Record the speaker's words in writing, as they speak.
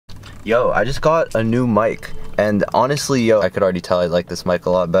Yo, I just got a new mic. And honestly, yo, I could already tell I like this mic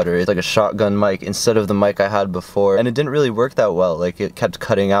a lot better. It's like a shotgun mic instead of the mic I had before. And it didn't really work that well. Like, it kept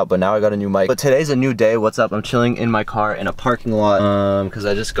cutting out, but now I got a new mic. But today's a new day. What's up? I'm chilling in my car in a parking lot because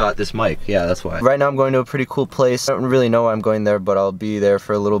I just got this mic. Yeah, that's why. Right now I'm going to a pretty cool place. I don't really know why I'm going there, but I'll be there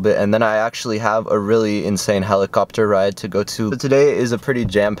for a little bit. And then I actually have a really insane helicopter ride to go to. So today is a pretty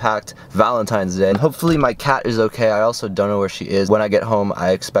jam-packed Valentine's Day. And hopefully my cat is okay. I also don't know where she is. When I get home,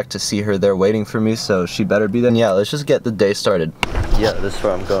 I expect to see her there waiting for me, so she better be there. Yeah, let's just get the day started. Yeah, this is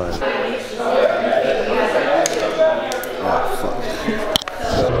where I'm going. Oh, fuck.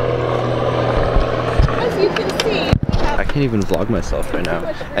 As you can see, I can't even vlog myself right now.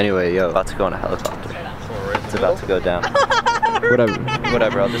 Anyway, yo, about to go on a helicopter. It's about to go down.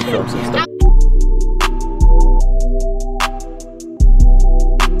 Whatever, I'll just film some stuff.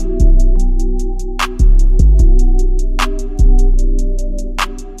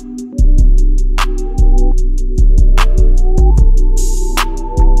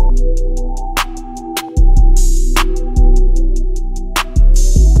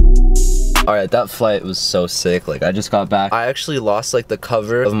 Alright, that flight was so sick. Like, I just got back. I actually lost like the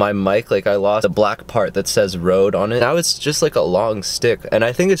cover of my mic. Like, I lost the black part that says Rode on it. Now it's just like a long stick, and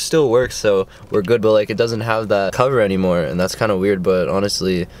I think it still works, so we're good, but like it doesn't have that cover anymore, and that's kind of weird, but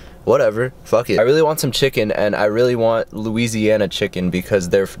honestly, whatever, fuck it. I really want some chicken, and I really want Louisiana chicken because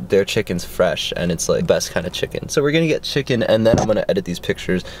their chicken's fresh and it's like the best kind of chicken. So we're gonna get chicken, and then I'm gonna edit these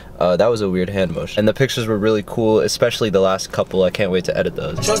pictures. That was a weird hand motion, and the pictures were really cool, especially the last couple. I can't wait to edit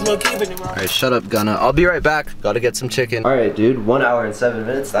those. Alright, shut up, Gunna. I'll be right back. Gotta get some chicken. Alright, dude, 1 hour and 7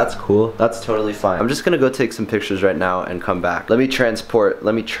 minutes. That's cool. That's totally fine. I'm just gonna go take some pictures right now and come back. Let me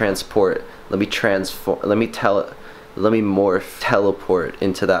morph, teleport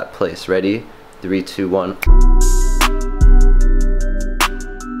into that place. Ready? 3, 2, 1.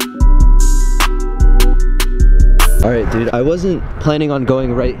 Alright, dude, I wasn't planning on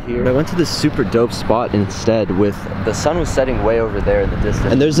going right here. I went to this super dope spot instead with the sun was setting way over there in the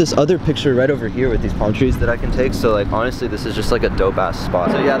distance. And there's this other picture right over here with these palm trees that I can take. So like, honestly, this is just like a dope ass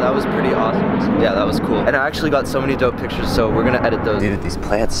spot. So yeah, that was pretty awesome. So, yeah, that was cool. And I actually got so many dope pictures, so we're gonna edit those. Dude, these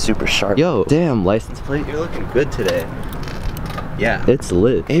plants super sharp. Yo, damn, license plate, you're looking good today. Yeah, it's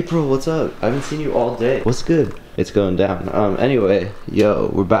lit. April, what's up? I haven't seen you all day. What's good? It's going down. Anyway, yo,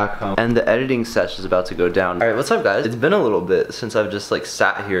 we're back home. And the editing session is about to go down. Alright, what's up, guys? It's been a little bit since I've just like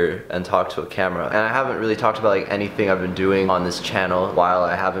sat here and talked to a camera. And I haven't really talked about like anything I've been doing on this channel while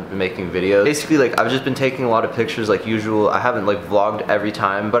I haven't been making videos. Basically, like, I've just been taking a lot of pictures like usual. I haven't like vlogged every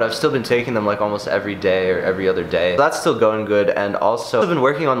time, but I've still been taking them like almost every day or every other day. So that's still going good. And also, I've been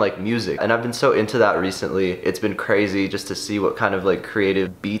working on like music. And I've been so into that recently. It's been crazy just to see what kind of like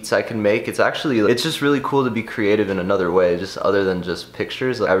creative beats I can make. It's actually, it's just really cool to be creative in another way, just other than just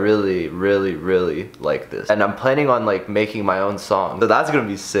pictures. Like, I really like this, and I'm planning on like making my own song, so that's gonna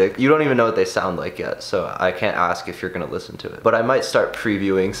be sick. You don't even know what they sound like yet, so I can't ask if you're gonna listen to it, but I might start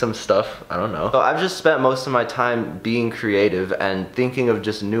previewing some stuff. I don't know. So I've just spent most of my time being creative and thinking of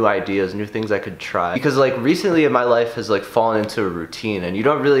just new ideas, new things I could try, because like recently in my life has like fallen into a routine, and you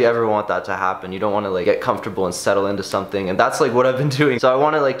don't really ever want that to happen. You don't want to like get comfortable and settle into something, and that's like what I've been doing. So I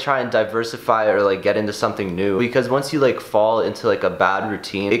want to like try and diversify or like get into something new, because once you like fall into like a bad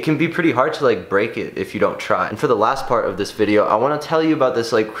routine, it can be pretty hard to like break it if you don't try. And for the last part of this video, I want to tell you about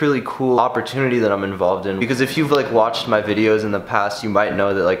this like really cool opportunity that I'm involved in, because if you've like watched my videos in the past, you might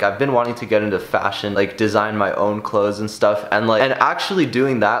know that like I've been wanting to get into fashion, like design my own clothes and stuff, and actually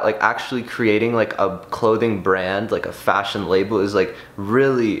doing that, like actually creating like a clothing brand, like a fashion label, is like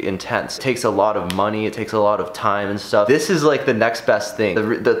really intense. It takes a lot of money, it takes a lot of time and stuff. This is like the next best thing.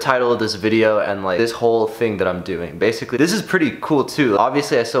 The title of this video and like this whole thing that I'm doing. Basically, this is pretty cool too.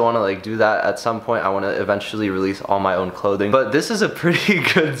 Obviously, I still want to like do that at some point. I want to eventually release all my own clothing, but this is a pretty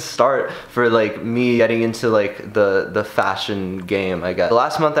good start for like me getting into like the fashion game, I guess. The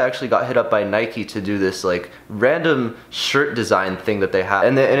last month I actually got hit up by Nike to do this like random shirt design thing that they had,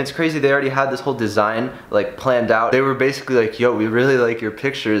 and it's crazy. They already had this whole design like planned out. They were basically like, yo, we really like your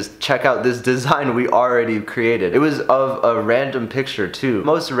pictures, check out this design we already created. It was of a random picture too.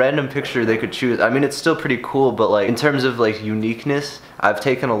 Most random picture they could choose. I mean, it's still pretty cool, but like in terms of like uniqueness, I've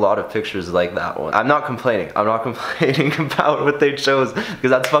taken a lot of pictures like that one. I'm not complaining. I'm not complaining about what they chose, because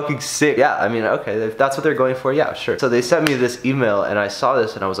that's fucking sick. Yeah, I mean, okay, if that's what they're going for, yeah, sure. So they sent me this email, and I saw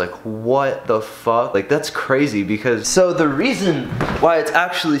this, and I was like, what the fuck? Like, that's crazy, because... So the reason why it's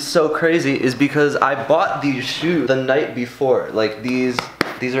actually so crazy is because I bought these shoes the night before. Like, these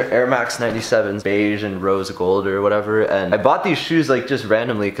These are Air Max 97s, beige and rose gold or whatever, and I bought these shoes like just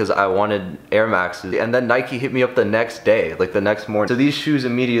randomly because I wanted Air Maxes, and then Nike hit me up the next day, like the next morning. So these shoes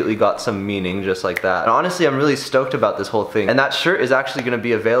immediately got some meaning just like that. And honestly, I'm really stoked about this whole thing. And that shirt is actually gonna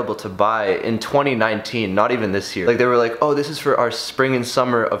be available to buy in 2019, not even this year. Like they were like, oh, this is for our spring and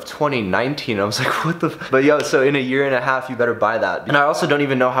summer of 2019. I was like, what the but yo, so in a year and a half, you better buy that. And I also don't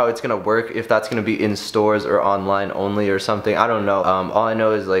even know how it's gonna work, if that's gonna be in stores or online only or something. I don't know. All I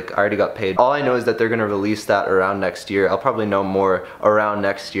know is like, I already got paid. All I know is that they're gonna release that around next year. I'll probably know more around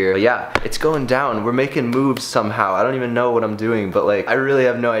next year. But yeah, it's going down. We're making moves somehow. I don't even know what I'm doing, but like, I really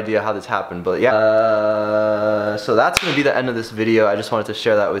have no idea how this happened. But yeah, so that's gonna be the end of this video. I just wanted to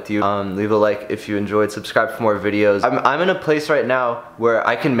share that with you. Leave a like if you enjoyed, subscribe for more videos. I'm in a place right now where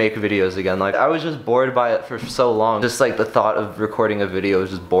I can make videos again. Like I was just bored by it for so long. Just like the thought of recording a video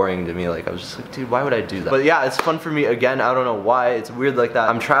was just boring to me. Like I was just like, dude, why would I do that? But yeah, it's fun for me again. I don't know why. It's weird like that.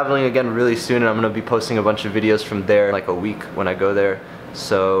 I'm traveling again really soon, and I'm gonna be posting a bunch of videos from there like a week when I go there.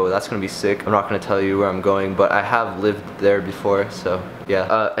 So that's gonna be sick. I'm not gonna tell you where I'm going, but I have lived there before, so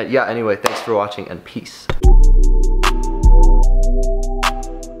yeah. Yeah, anyway, thanks for watching and peace.